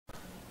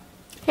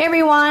Hey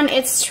everyone,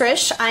 it's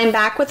Trish. I'm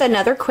back with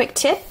another quick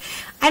tip.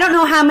 I don't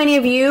know how many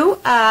of you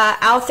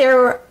out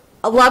there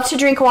love to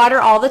drink water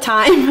all the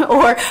time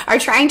or are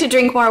trying to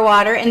drink more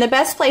water, and the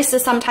best place to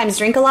sometimes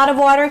drink a lot of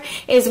water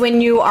is when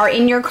you are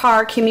in your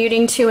car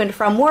commuting to and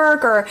from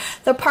work or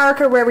the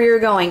park or wherever you're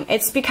going.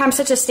 It's become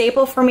such a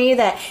staple for me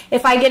that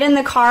if I get in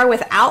the car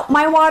without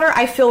my water,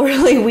 I feel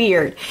really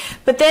weird.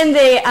 But then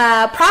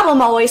the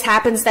problem always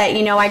happens that,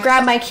 you know, I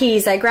grab my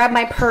keys, I grab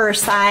my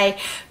purse, I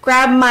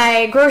grab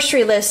my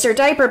grocery list or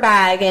diaper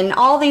bag and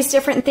all these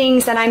different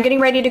things, and I'm getting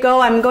ready to go.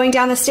 I'm going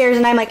down the stairs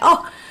and I'm like,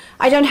 oh,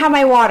 I don't have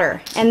my water.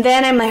 And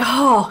then I'm like,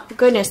 oh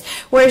goodness,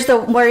 where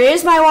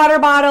is my water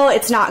bottle?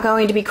 It's not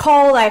going to be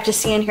cold. I have to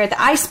stand here at the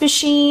ice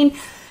machine.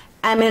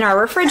 I'm in our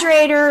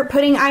refrigerator,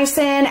 putting ice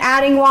in,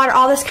 adding water,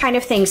 all this kind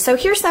of thing. So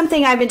here's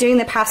something I've been doing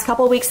the past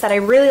couple weeks that I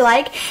really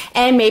like,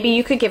 and maybe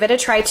you could give it a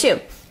try too.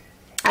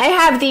 I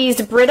have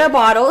these Brita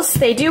bottles.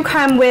 They do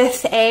come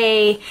with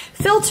a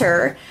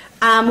filter.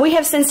 We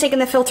have since taken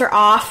the filter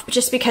off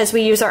just because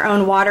we use our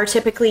own water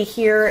typically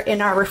here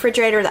in our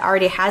refrigerator that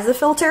already has a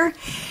filter,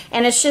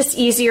 and it's just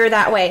easier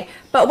that way.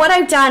 But what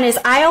I've done is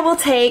I will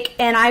take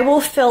and I will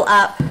fill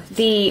up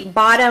the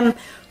bottom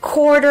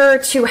quarter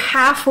to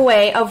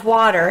halfway of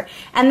water,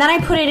 and then I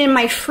put it in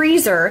my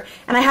freezer,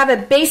 and I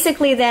have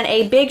basically then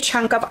a big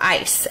chunk of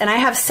ice, and I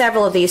have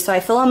several of these, so I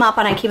fill them up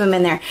and I keep them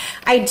in there.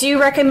 I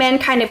do recommend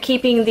kind of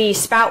keeping the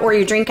spout where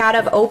you drink out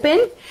of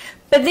open.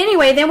 But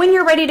anyway, then when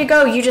you're ready to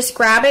go, you just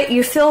grab it,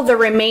 you fill the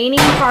remaining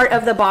part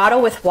of the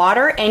bottle with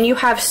water, and you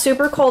have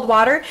super cold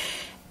water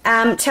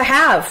to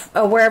have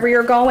wherever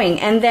you're going.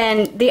 And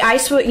then the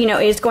ice,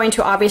 is going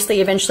to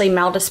obviously eventually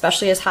melt,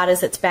 especially as hot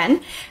as it's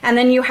been. And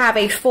then you have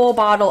a full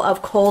bottle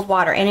of cold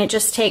water, and it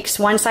just takes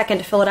 1 second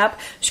to fill it up,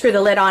 screw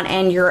the lid on,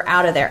 and you're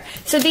out of there.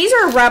 So these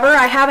are rubber.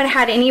 I haven't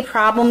had any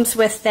problems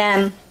with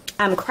them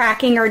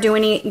cracking or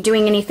doing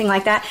anything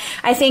like that.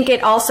 I think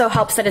it also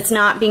helps that it's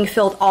not being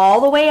filled all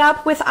the way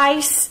up with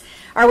ice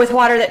or with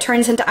water that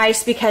turns into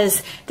ice,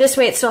 because this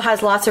way it still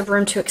has lots of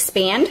room to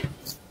expand.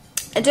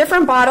 A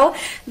different bottle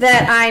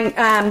that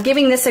I'm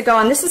giving this a go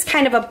on, this is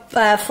kind of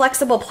a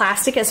flexible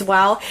plastic as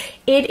well.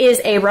 It is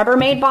a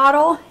Rubbermaid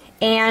bottle,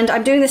 and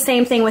I'm doing the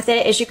same thing with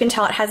it. As you can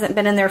tell, it hasn't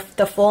been in there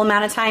the full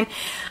amount of time.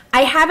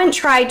 I haven't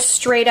tried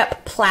straight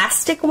up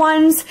plastic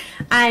ones.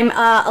 I'm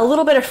a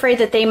little bit afraid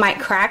that they might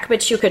crack,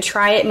 but you could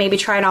try it. Maybe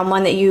try it on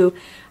one that you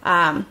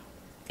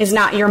is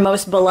not your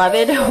most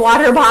beloved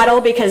water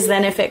bottle, because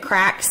then if it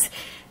cracks,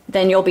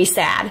 then you'll be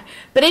sad.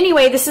 But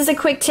anyway, this is a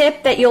quick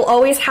tip that you'll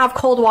always have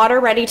cold water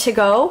ready to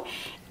go.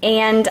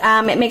 And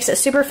it makes it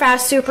super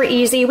fast, super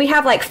easy. We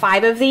have like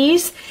 5 of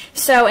these.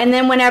 So, and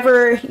then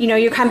whenever,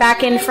 you come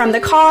back in from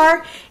the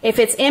car, if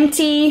it's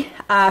empty,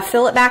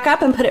 fill it back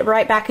up and put it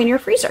right back in your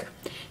freezer.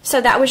 So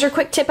that was your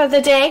quick tip of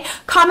the day.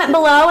 Comment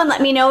below and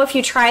let me know if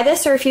you try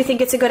this or if you think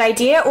it's a good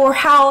idea, or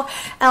how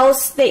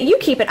else that you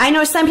keep it. I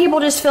know some people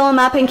just fill them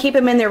up and keep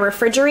them in their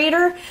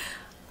refrigerator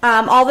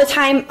all the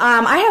time.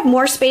 I have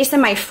more space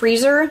in my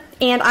freezer,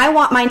 and I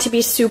want mine to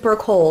be super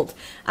cold.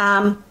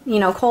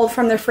 Cold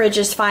from the fridge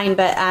is fine,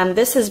 but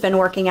this has been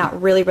working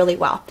out really, really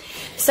well.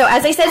 So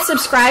as I said,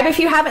 subscribe if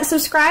you haven't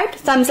subscribed.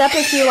 Thumbs up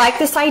if you like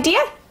this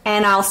idea,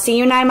 and I'll see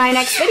you in my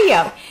next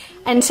video.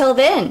 Until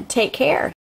then, take care.